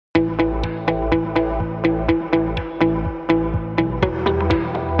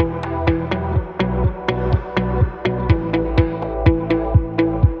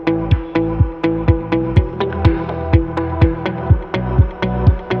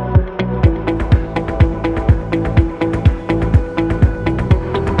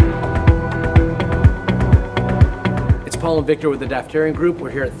and Victor with the Daftarian Group. We're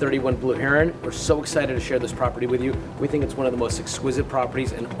here at 31 Blue Heron. We're so excited to share this property with you. We think it's one of the most exquisite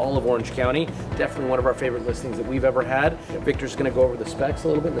properties in all of Orange County. Definitely one of our favorite listings that we've ever had. Victor's going to go over the specs a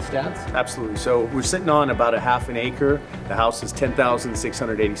little bit, the stats. Absolutely. So we're sitting on about a half an acre. The house is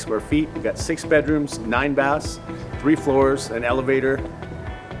 10,680 square feet. We've got 6 bedrooms, 9 baths, 3 floors, an elevator.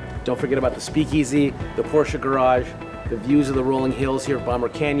 Don't forget about the speakeasy, the Porsche garage, the views of the rolling hills here at Bomber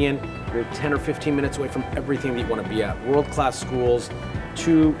Canyon. You're 10 or 15 minutes away from everything that you want to be at. World-class schools,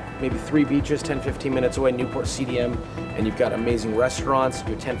 2, maybe 3 beaches, 10, 15 minutes away, Newport CDM, and you've got amazing restaurants.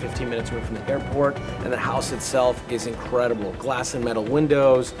 You're 10, 15 minutes away from the airport, and the house itself is incredible. Glass and metal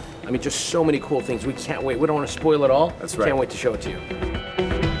windows. I mean, just so many cool things. We can't wait. We don't want to spoil it all. That's right. Can't wait to show it to you.